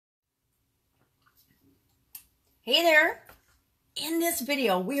Hey there! In this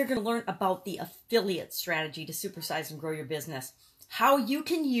video, we are going to learn about the affiliate strategy to supersize and grow your business. How you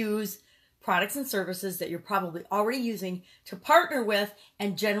can use products and services that you're probably already using to partner with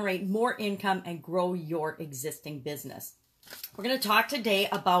and generate more income and grow your existing business. We're going to talk today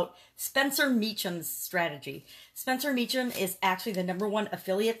about Spencer Meacham's strategy. Spencer Meacham is actually the #1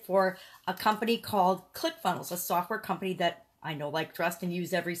 affiliate for a company called ClickFunnels, a software company that I know, like, trust, and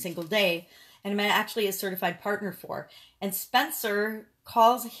use every single day. And I'm actually a certified partner for. And Spencer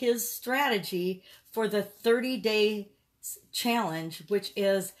calls his strategy for the 30-day challenge, which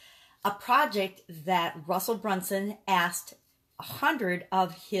is a project that Russell Brunson asked 100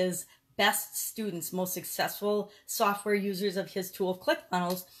 of his best students, most successful software users of his tool,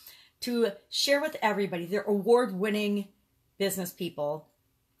 ClickFunnels, to share with everybody. They're award-winning business people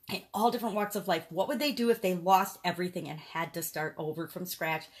in all different walks of life. What would they do if they lost everything and had to start over from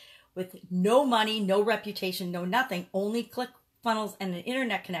scratch with no money, no reputation, no nothing, only ClickFunnels and an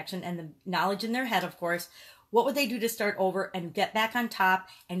internet connection and the knowledge in their head, of course? What would they do to start over and get back on top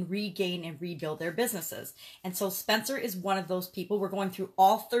and regain and rebuild their businesses? And so Spencer is one of those people. We're going through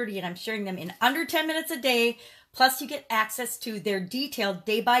all 30 and I'm sharing them in under 10 minutes a day. Plus you get access to their detailed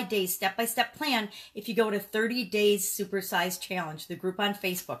day-by-day, step-by-step plan if you go to 30 Days Supersize Challenge, the group on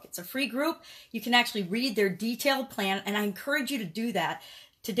Facebook. It's a free group. You can actually read their detailed plan, and I encourage you to do that.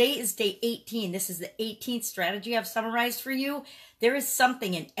 Today is day 18. This is the 18th strategy I've summarized for you. There is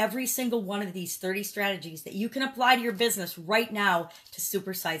something in every single one of these 30 strategies that you can apply to your business right now to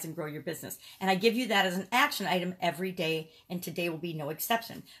supersize and grow your business. And I give you that as an action item every day, and today will be no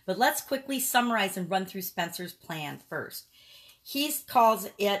exception. But let's quickly summarize and run through Spencer's plan first. He calls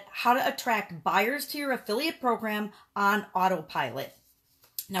it how to attract buyers to your affiliate program on autopilot.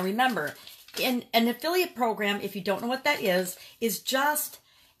 Now remember, in an affiliate program, if you don't know what that is just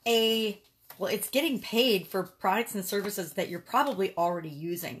it's getting paid for products and services that you're probably already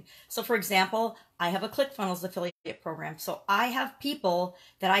using. So for example, I have a ClickFunnels affiliate program. So I have people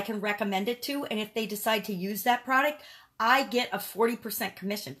that I can recommend it to, and if they decide to use that product, I get a 40%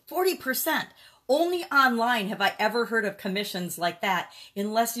 commission. 40%! Only online have I ever heard of commissions like that,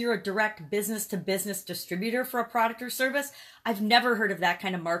 unless you're a direct business-to-business distributor for a product or service. I've never heard of that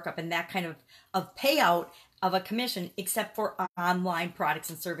kind of markup and that kind of payout of a commission, except for online products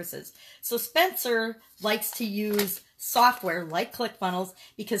and services. So Spencer likes to use software like ClickFunnels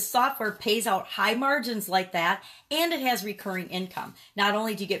because software pays out high margins like that, and it has recurring income. Not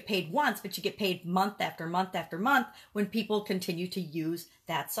only do you get paid once, but you get paid month after month after month when people continue to use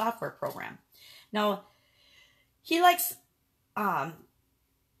that software program. Now, he likes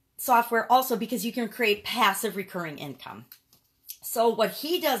software also because you can create passive recurring income. So what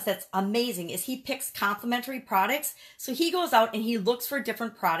he does that's amazing is he picks complementary products. So he goes out and he looks for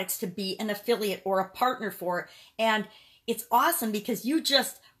different products to be an affiliate or a partner for. And it's awesome because you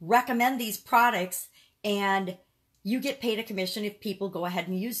just recommend these products and you get paid a commission if people go ahead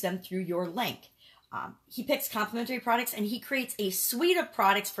and use them through your link. He picks complementary products and he creates a suite of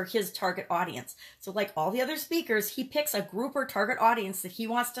products for his target audience. So like all the other speakers, he picks a group or target audience that he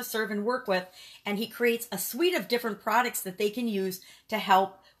wants to serve and work with, and he creates a suite of different products that they can use to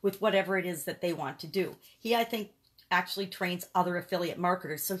help with whatever it is that they want to do. He, I think, actually trains other affiliate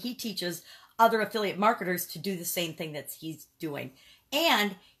marketers. So he teaches other affiliate marketers to do the same thing that he's doing.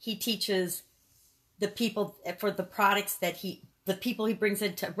 And he teaches the people for the products that the people he brings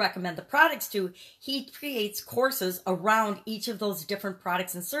in to recommend the products to, he creates courses around each of those different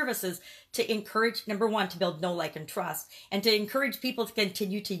products and services to encourage, #1, to build know, like, and trust, and to encourage people to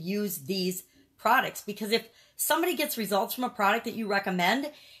continue to use these products. Because if somebody gets results from a product that you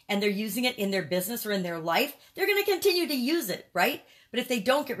recommend and they're using it in their business or in their life, they're going to continue to use it, right? But if they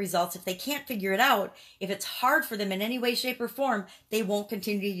don't get results, if they can't figure it out, if it's hard for them in any way, shape, or form, they won't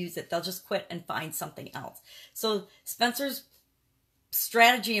continue to use it. They'll just quit and find something else. So Spencer's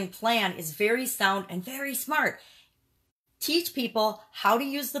strategy and plan is very sound and very smart. Teach people how to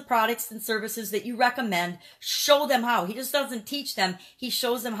use the products and services that you recommend. Show them how. He just doesn't teach them. He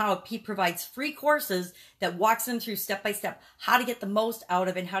shows them how. He provides free courses that walks them through step by step how to get the most out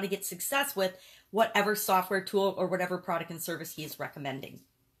of and how to get success with whatever software tool or whatever product and service he is recommending.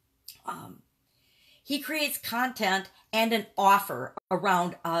 He creates content and an offer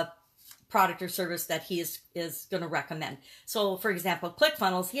around a product or service that he is going to recommend. So for example,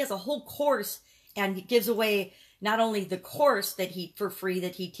 ClickFunnels, he has a whole course and he gives away not only the course that for free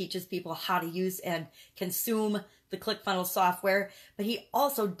that he teaches people how to use and consume the ClickFunnels software, but he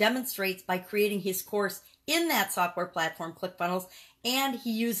also demonstrates by creating his course in that software platform, ClickFunnels, and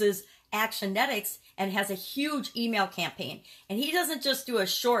he uses Actionetics and has a huge email campaign. And he doesn't just do a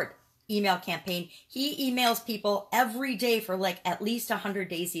short email campaign. He emails people every day for like at least 100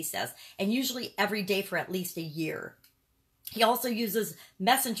 days, he says, and usually every day for at least a year. He also uses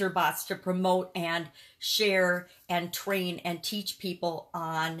messenger bots to promote and share and train and teach people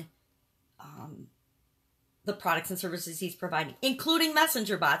on the products and services he's providing, including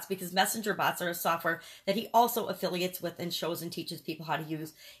messenger bots, because messenger bots are a software that he also affiliates with and shows and teaches people how to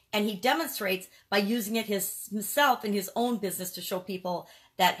use. And he demonstrates by using it himself in his own business to show people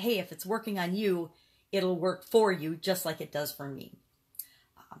that, hey, if it's working on you, it'll work for you just like it does for me.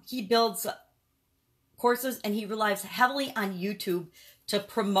 He builds courses and he relies heavily on YouTube to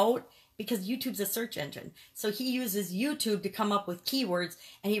promote, because YouTube's a search engine. So he uses YouTube to come up with keywords,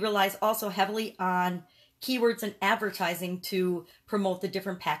 and he relies also heavily on keywords and advertising to promote the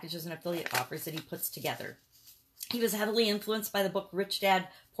different packages and affiliate offers that he puts together. He was heavily influenced by the book Rich Dad,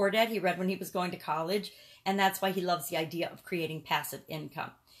 Poor Dad he read when he was going to college, and that's why he loves the idea of creating passive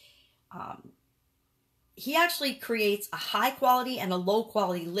income. He actually creates a high quality and a low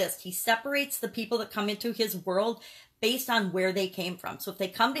quality list. He separates the people that come into his world based on where they came from. So if they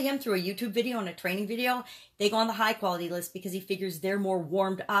come to him through a YouTube video and a training video, they go on the high quality list because he figures they're more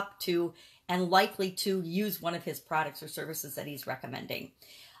warmed up to and likely to use one of his products or services that he's recommending.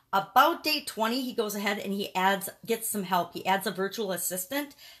 About day 20, he goes ahead and he gets some help. He adds a virtual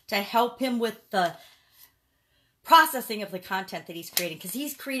assistant to help him with the processing of the content that he's creating, because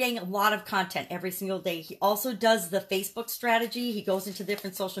he's creating a lot of content every single day. He also does the Facebook strategy. He goes into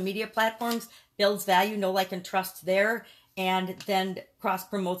different social media platforms, builds value, know, like, and trust there, and then cross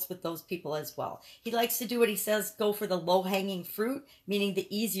promotes with those people as well. He likes to do what he says, go for the low-hanging fruit, meaning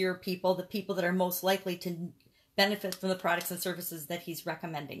the easier people, the people that are most likely to benefit from the products and services that he's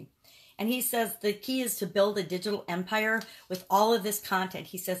recommending. And he says the key is to build a digital empire with all of this content.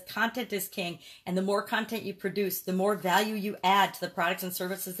 He says content is king, and the more content you produce, the more value you add to the products and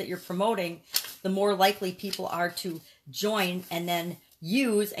services that you're promoting, the more likely people are to join and then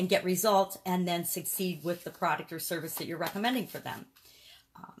use and get results and then succeed with the product or service that you're recommending for them.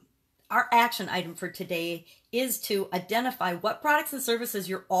 Our action item for today is to identify what products and services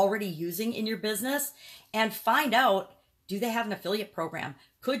you're already using in your business and find out, do they have an affiliate program?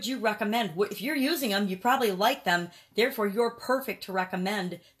 Could you recommend, if you're using them, you probably like them, therefore you're perfect to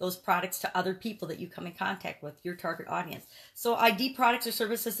recommend those products to other people that you come in contact with, your target audience. So ID products or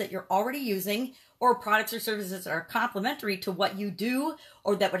services that you're already using, or products or services that are complementary to what you do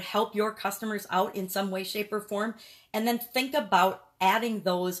or that would help your customers out in some way, shape, or form. And then think about adding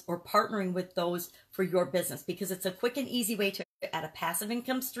those or partnering with those for your business, because it's a quick and easy way to add a passive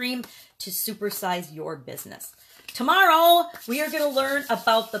income stream to supersize your business. Tomorrow, we are going to learn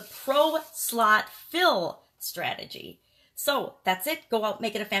about the pro slot fill strategy. So that's it. Go out,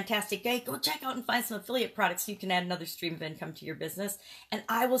 make it a fantastic day. Go check out and find some affiliate products so you can add another stream of income to your business. And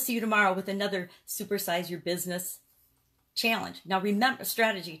I will see you tomorrow with another Supersize Your Business challenge. Now remember,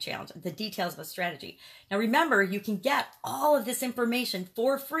 strategy challenge, the details of a strategy. Now remember, you can get all of this information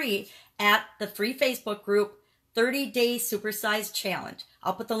for free at the free Facebook group, 30-Day Supersize Challenge.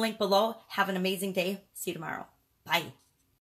 I'll put the link below. Have an amazing day. See you tomorrow. Bye.